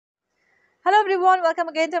Everyone, welcome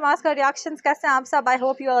again to Bhaskar reactions. कैसे हैं आप सब? I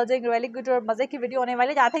hope you are doing really good. और मज़े की वीडियो होने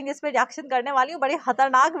वाली है। आई थिंक इस पे रिएक्शन करने वाली हूँ, बड़ी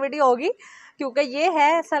खतरनाक वीडियो होगी क्योंकि ये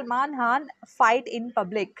है Salman Khan fight in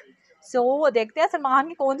public. सो देखते हैं सलमान खान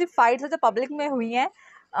की कौन सी फाइट्स है जो पब्लिक में हुई हैं।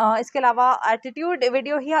 इसके अलावा एटीट्यूड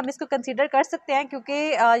वीडियो ही हम इसको कंसीडर कर सकते हैं क्योंकि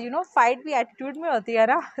यू नो फाइट भी एटीट्यूड में होती है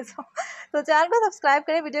ना। तो चैनल को सब्सक्राइब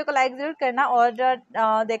करें, वीडियो को लाइक ज़रूर करना और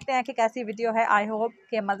देखते हैं कि कैसी वीडियो है। आई होप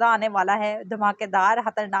कि मज़ा आने वाला है, धमाकेदार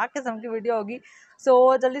खतरनाक किस्म की वीडियो होगी। सो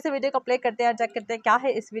जल्दी से वीडियो को प्ले करते हैं, चेक करते हैं क्या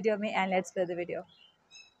है इस वीडियो में and let's play the video.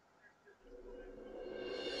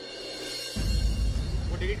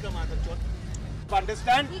 वो डिलीट कर मार दो।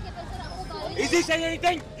 Understand? Is he saying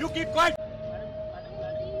anything? You keep quiet.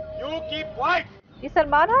 You keep quiet. ये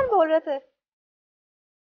सलमान खान बोल रहे थे।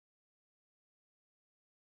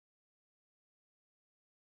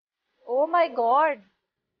 Oh my God,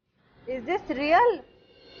 is this real?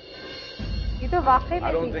 ये तो वाकई में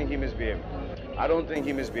I don't think he misbehaved. I don't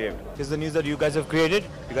think he misbehaved. This is the news that you guys have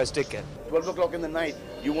created. You guys take care. 12 o'clock in the night,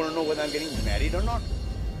 you want to know whether I'm getting married or not?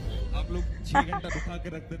 आप लोग 6 घंटा बिठा के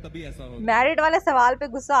रखते तभी ऐसा होगा। Married वाले सवाल पे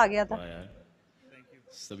गुस्सा आ गया था।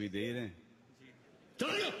 सभी दे रहे हैं।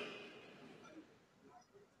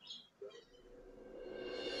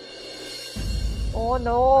 Oh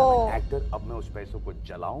no. एक्टर, अब मैं उस पैसों को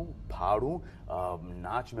जलाऊं, फाड़ूं,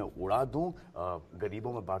 नाच में उड़ा दूं,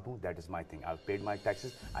 गरीबों में बांटूं, that is my thing. I have paid my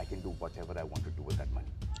taxes, I can do whatever I want to do with that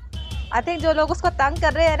money. I think जो लोग उसको तंग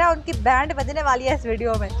कर रहे हैं ना, उनकी बैंड बजने वाली है इस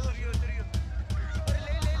वीडियो में।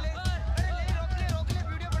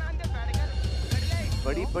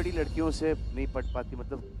 बड़ी बड़ी लड़कियों से नहीं पट पाती,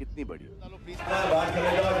 मतलब कितनी बड़ी? बात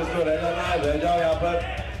चले जाओ, जिसको रह जाना है रह जाओ। यहाँ पर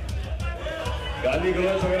गाली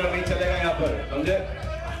गलौज वगैरह नहीं चलेगा यहाँ पर, समझे?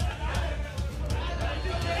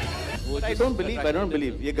 I don't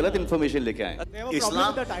believe ये गलत इन्फॉर्मेशन लेके आए।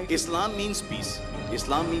 इस्लाम मीन्स पीस।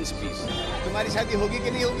 इस्लाम मीन्स पीस। तुम्हारी शादी होगी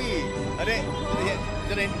कि नहीं होगी? अरे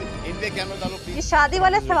जरा इन पे कैमरा डालो प्लीज। ये शादी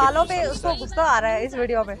वाले सवालों पे उसको गुस्सा आ रहा है इस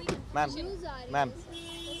वीडियो में। Ma'am.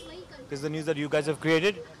 This is the news that you guys have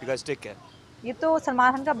created. You guys take care. ये तो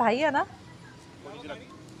सलमान खान का भाई है ना।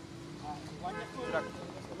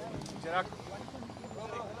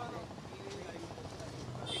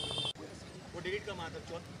 वो डिलीट कर मार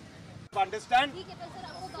दो। Understand?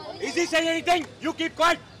 Is he saying anything? You keep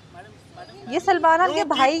quiet. ये सलमान खान के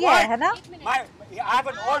भाई है ना। I have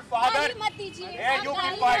an old father. Hey, you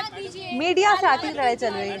keep quiet. Media से आती लड़ाई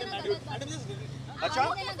चल रही है। अच्छा?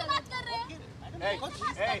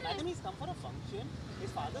 Madam is come for a function, his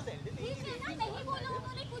father's elderly, नहीं बोला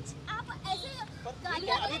उन्होंने कुछ। आप ऐसे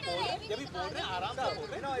गालियां अभी बोल रहे हैं, आराम से बोल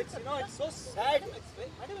रहे हैं। It's so sad.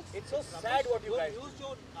 It's so sad what you guys.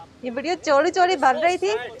 ये वीडियो चोरी चोरी बन रही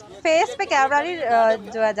थी, फेस पे कैमरा नहीं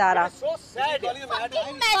जो है जा रहा। So sad.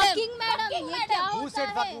 fucking मैडम, ये क्या Who said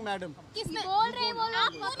fucking madam? किसने बोल रहे हैं? बोलो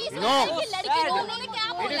आप। No. ये लड़की उन्होंने क्या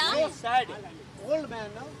It बोला? is so sad. Old man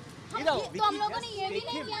now. तो हम लोगों ने ये भी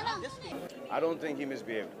नहीं किया ना। I don't think he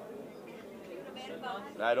misbehaved.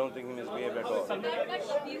 I don't think he misbehaved at all.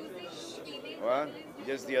 Well,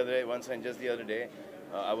 just the other day,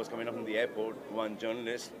 I was coming up from the airport. One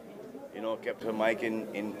journalist, kept her mic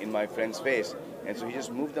in my friend's face, and so he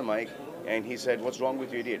just moved the mic and he said, "What's wrong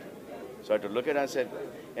with you, idiot?" So I had to look at it and I said,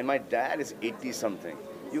 "And my dad is 80 something.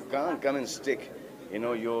 You can't come and stick,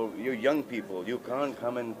 you're young people. You can't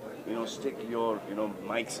come and stick your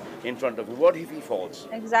mics in front of you. What if he falls?"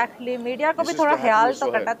 Exactly. Media को भी थोड़ा ख्याल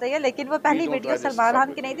तो करना चाहिए, लेकिन वो पहली वीडियो सलमान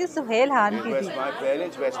खान की नहीं थी, सुहेल खान की Where's थी। my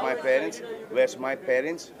parents? Where's my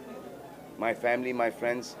parents? My family, my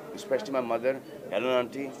friends, especially my mother, Helen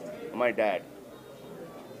auntie, my dad.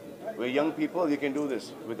 We're young people. You can do this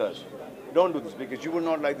with us. Don't do this because you would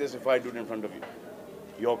not like this if I do it in front of you,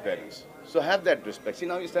 your parents. So have that respect. See,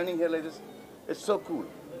 now you're standing here like this. It's so cool.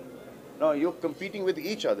 No, you're competing with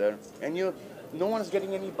each other, and no one's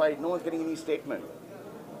getting any bite, no one's getting any statement.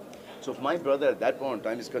 So if my brother at that point in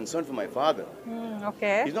time is concerned for my father,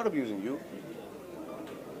 Okay. he's not abusing you.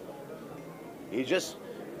 He's just,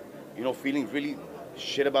 feeling really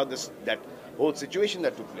shit about that whole situation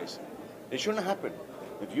that took place. It shouldn't have happened.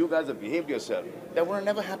 If you guys have behaved yourself, that would have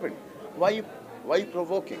never happened. Why are you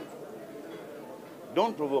provoking?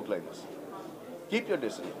 Don't provoke like this. Keep your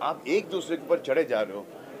distance. आप एक दूसरे के ऊपर चढ़े जा रहे हो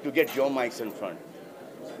to get your mics in front.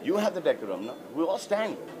 You have the decorum, no? We all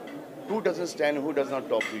stand. Who doesn't stand and who does not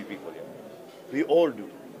talk to you people here? We all do.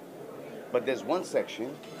 But there's one section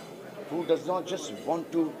who does not just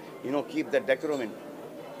want to, keep that decorum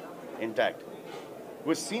intact.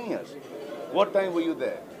 We're seniors. What time were you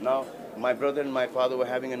there? Now, my brother and my father were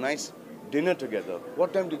having a nice dinner together.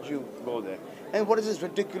 What time did you go there? And what is this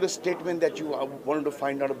ridiculous statement that you wanted to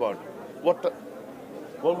find out about?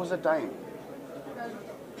 What was the time?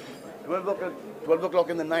 12 o'clock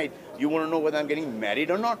in the night, you want to know whether I'm getting married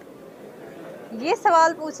or not? ये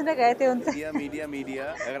सवाल पूछने गए थे उनसे। Media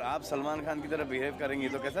अगर आप सलमान खान की तरह बिहेव करेंगी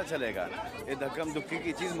तो कैसा चलेगा? ये धक्कम दुक्की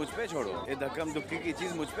की चीज मुझ पे छोड़ो, ये धक्कम दुक्की की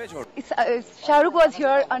चीज मुझ पे छोड़ो। Shahrukh was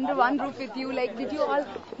here under one roof with you. Like, did you all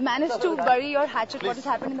manage to bury your hatchet? What has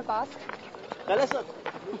happened in the past?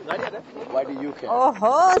 Why do you care? Oh,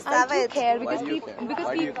 I do savage. care Why because do you care? because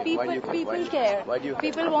Why do you care? people Why do you care? people care. Why do you care?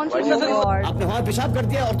 People want Why to do you know. care? God. आपने वहाँ पेशाब कर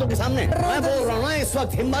दिया औरतों के सामने। मैं बोल रहा हूँ ना, इस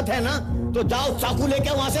वक्त हिम्मत है ना तो जाओ चाकू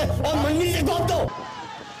लेके वहाँ से और मंदिर से गोद दो।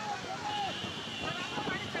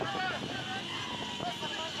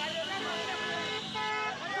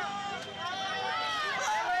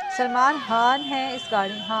 सलमान खान है इस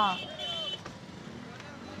गाड़ी। हाँ,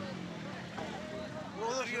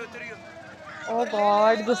 ओह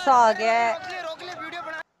गॉड, गुस्सा आ गया है।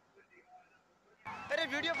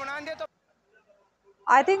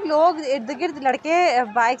 आई थिंक लोग इर्द गिर्द लड़के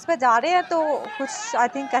बाइक्स पे जा रहे हैं तो कुछ आई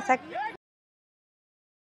थिंक ऐसा।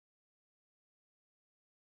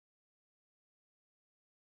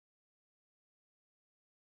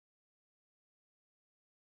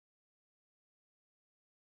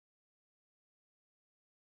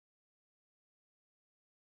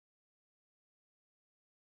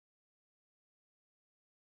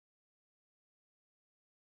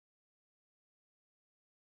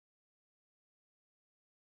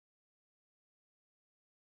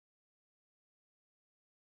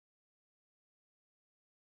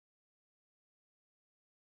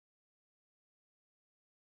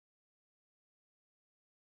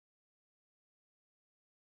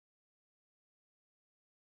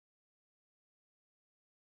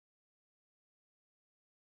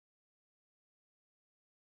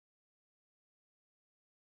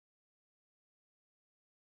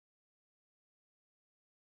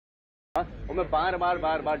 और मैं बार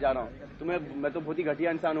बार जा रहा हूँ। तुम्हें मैं तो बहुत ही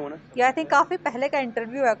घटिया इंसान हूँ ना। ये आई थिंक काफी पहले का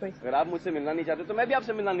इंटरव्यू है कोई। अगर आप मुझसे मिलना नहीं चाहते तो मैं भी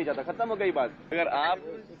आपसे मिलना नहीं चाहता। खत्म हो गई बात। अगर आप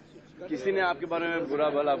किसी ने आपके बारे में बुरा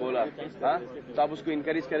भला बोला, हाँ, तो आप उसको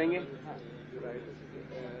इनकरेज करेंगे?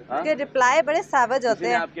 के रिप्लाई बड़े सैवेज होते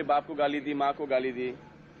हैं। आपके बाप को गाली दी, माँ को गाली दी,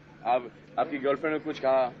 आपकी गर्लफ्रेंड ने कुछ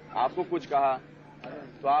कहा, आपको कुछ कहा,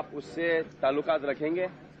 तो आप उससे ताल्लुकात रखेंगे?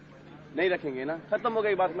 नहीं रखेंगे ना। खत्म हो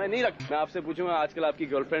गई बात। मैं नहीं रख। मैं आपसे पूछूंगा आजकल आपकी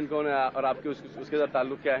गर्लफ्रेंड कौन है और आपके उसके साथ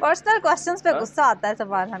ताल्लुक क्या है? पर्सनल क्वेश्चंस पे गुस्सा आता है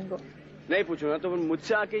सलमान खान को। नहीं पूछूंगा तो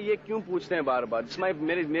मुझसे आके ये क्यों पूछते हैं बार बार?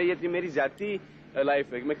 मेरी जाती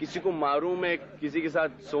लाइफ है। मैं किसी को मारूं, मैं किसी के साथ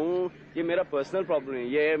सोऊं, ये मेरा पर्सनल प्रॉब्लम है।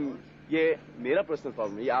 ये मेरा पर्सनल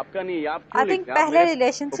प्रॉब्लम है, ये आपका नहीं है। आप क्यों आई थिंक पहले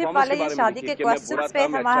रिलेशनशिप वाले ये शादी के क्वेश्चंस पे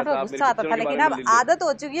हमारे को गुस्सा आता था, लेकिन अब आदत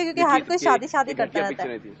हो चुकी है क्योंकि हर कोई शादी करता रहता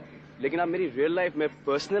है। लेकिन आप मेरी रियल लाइफ में,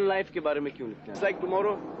 पर्सनल लाइफ के बारे में क्यों लिखते हैं? Like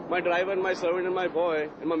tomorrow my driver, my servant and my boy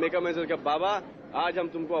and my makeup man क्या बाबा आज हम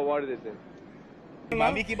तुमको अवार्ड देते हैं।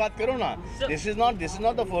 मामी की बात करो ना। This is not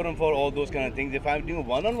the forum for all those kind of things. If I'm doing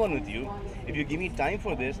one-on-one with you, if you give me time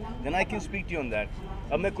for this, then I can speak to you on that.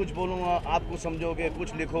 अब मैं कुछ बोलूँगा, आप कुछ समझोगे,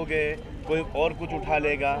 कुछ लिखोगे, कोई और कुछ उठा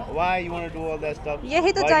लेगा। Why you want to do all that stuff?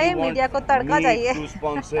 यही तो चाहिए मीडिया को, तड़का चाहिए। To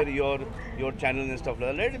sponsor your channel and stuff like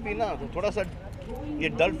that. Let it be ना। तो थोड़ा सा ये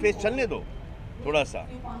डल फेस चलने दो थोड़ा सा।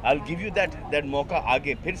 I'll give you that मौका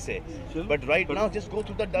आगे फिर से। But right now just go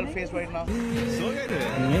through the dull phase right now.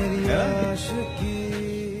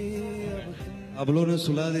 अब लोगों ने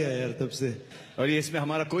सुला दिया यार तब से, और ये इसमें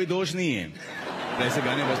हमारा कोई दोष नहीं है। ऐसे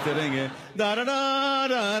गाने बजते रहेंगे।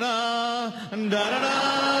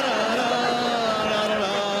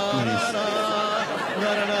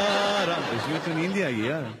 इसमें तो नींद आ गई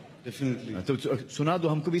यार। डेफिनेटली। तो सुना दो,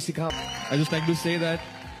 हमको भी सिखा। I just like to say that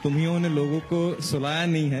तुम्हियों ने लोगों को सुलाया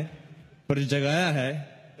नहीं है पर जगाया है।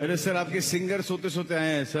 अरे सर, आपके सिंगर सोते सोते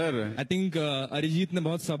आए हैं सर। आई थिंक अरिजीत ने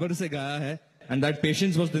बहुत सब्र से गाया है, and that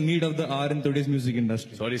patience was the need of the hour in today's music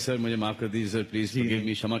industry. Sorry sir, मुझे माफ कर दीजिए सर, प्लीज फॉरगिव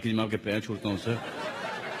मी, क्षमा कीजिए, मैं आपके पैर छूटता हूँ सर।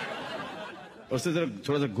 और सर जरा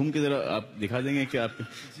थोड़ा सा घूम के जरा आप दिखा देंगे कि आप।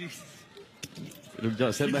 रुक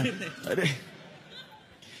जाओ सर, मैं अरे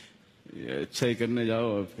अच्छा ही करने जाओ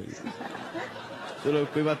और फिर चलो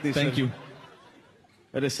कोई बात नहीं। Thank you.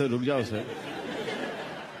 अरे सर रुक जाओ सर,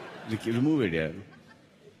 रिमूव इट यार।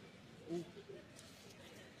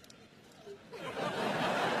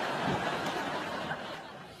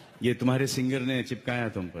 ये तुम्हारे सिंगर ने चिपकाया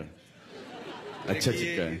तुम पर, अच्छा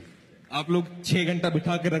चिपकाया। आप लोग 6 घंटा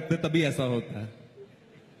बिठा के रखते तभी ऐसा होता है।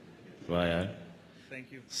 वाह यार,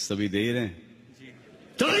 थैंक यू। सभी दे ही रहे हैं।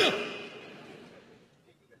 चलो जाओ।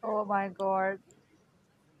 ओह माय गॉड,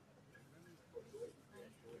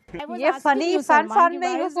 ये फनी फन में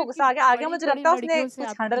ही फोकस आ गया। आगे मुझे लगता है उसने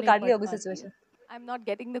कुछ हैंडल कर लिया होगी situation. I am not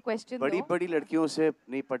getting the question. बड़ी लड़कियों से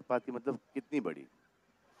नहीं पट पाती, मतलब कितनी बड़ी?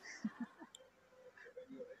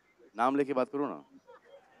 नाम लेके बात करो ना,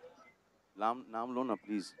 नाम लो ना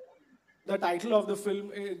please. The title of the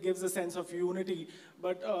film gives a sense of unity,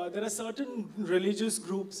 but there are certain religious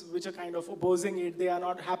groups which are kind of opposing it. They are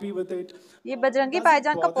not happy with it. ये बजरंगी Does it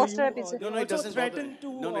भाईजान का bother poster है you? पीछे. They No, it also doesn't bother threaten me.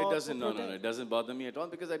 to. No, it doesn't. No, it doesn't bother me at all,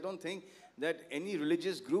 because I don't think that any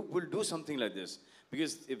religious group will do something like this.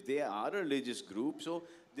 Because if they are a religious group, so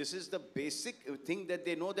this is the basic thing that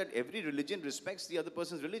they know, that every religion respects the other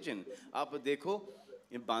person's religion. आप देखो,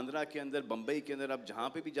 ये बांद्रा के अंदर, बम्बई के अंदर, आप जहाँ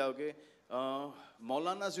पे भी जाओगे,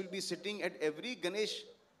 मौलानास will be sitting at every Ganesh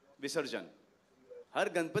विसर्जन, हर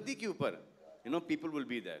गणपति के ऊपर, people will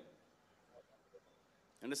be there.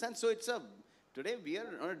 Understand? So it's today we are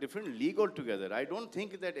on a different league altogether. I don't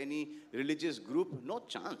think that any religious group, no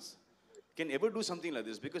chance, can ever do something like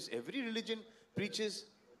this, because every religion preaches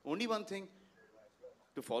only one thing: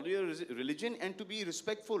 to follow your religion and to be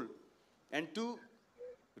respectful and to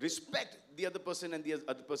respect the other person and the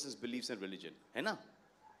other person's beliefs and religion. है ना?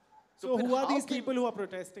 So who are these people who are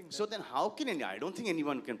protesting? So then how can I don't think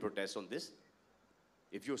anyone can protest on this.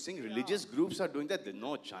 If you're saying religious groups are doing that, there's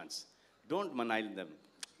no chance. Don't malign them.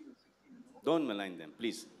 Don't malign them,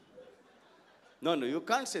 please. No, you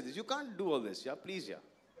can't say this. You can't do all this. Yeah, please, yeah.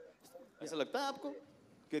 ऐसा लगता है आपको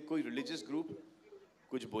कि कोई religious group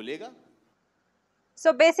कुछ बोलेगा?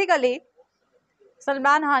 So basically,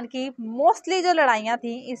 Salman Khan की mostly जो लड़ाइयाँ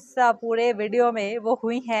थी इस पूरे वीडियो में वो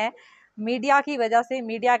हुई हैं मीडिया की वजह से,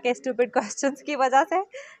 मीडिया के स्टूपिड क्वेश्चंस की वजह से,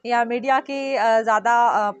 या मीडिया की ज़्यादा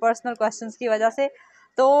पर्सनल क्वेश्चंस की वजह से.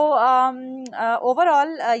 तो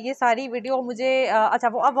ओवरऑल ये सारी वीडियो मुझे अच्छा,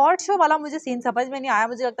 वो अवार्ड शो वाला मुझे सीन समझ में नहीं आया.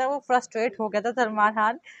 मुझे लगता है वो फ्रस्ट्रेट हो गया था सलमान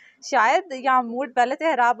खान शायद, या मूड पहले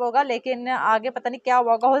से खराब होगा, लेकिन आगे पता नहीं क्या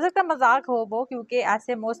होगा. हो सकता है मजाक हो वो, क्योंकि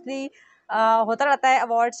ऐसे मोस्टली होता रहता है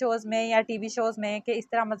अवार्ड शोज़ में या टीवी शोज़ में कि इस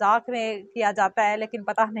तरह मजाक में किया जाता है, लेकिन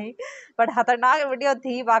पता नहीं. बट खतरनाक वीडियो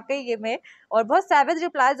थी वाकई ये में, और बहुत सैवेज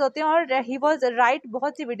रिप्लाईज होते हैं. और ही वॉज राइट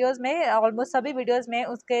बहुत सी वीडियोस में, ऑलमोस्ट सभी वीडियोस में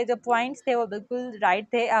उसके जो पॉइंट्स थे वो बिल्कुल राइट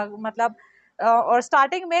थे. मतलब और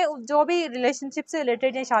स्टार्टिंग में जो भी रिलेशनशिप से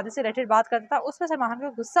रिलेटेड या शादी से रिलेटेड बात करता था उसमें सलमान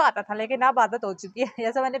को गुस्सा आता था, लेकिन अब आदत हो चुकी है.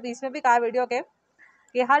 जैसे मैंने बीच में भी कहा वीडियो के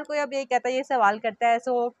कि हर कोई अब यही कहता है, ये सवाल करता है.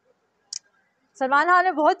 सो सलमान खान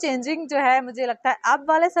में बहुत चेंजिंग जो है मुझे लगता है, अब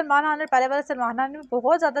वाले सलमान खान और पहले वाले सलमान खान में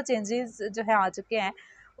बहुत ज़्यादा चेंजेस जो है आ चुके हैं.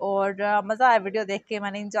 और मज़ा आया वीडियो देख के,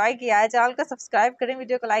 मैंने इंजॉय किया है. चैनल को सब्सक्राइब करें,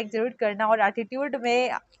 वीडियो को लाइक ज़रूर करना. और एटीट्यूड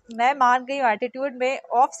में मैं मान गई हूँ, एटीट्यूड में,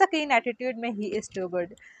 ऑफ स्क्रीन एटीट्यूड में ही इज़ टू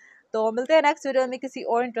गुड. तो मिलते हैं नेक्स्ट वीडियो में किसी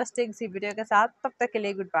और इंटरेस्टिंग सी वीडियो के साथ. तब तक के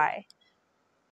लिए गुड बाय.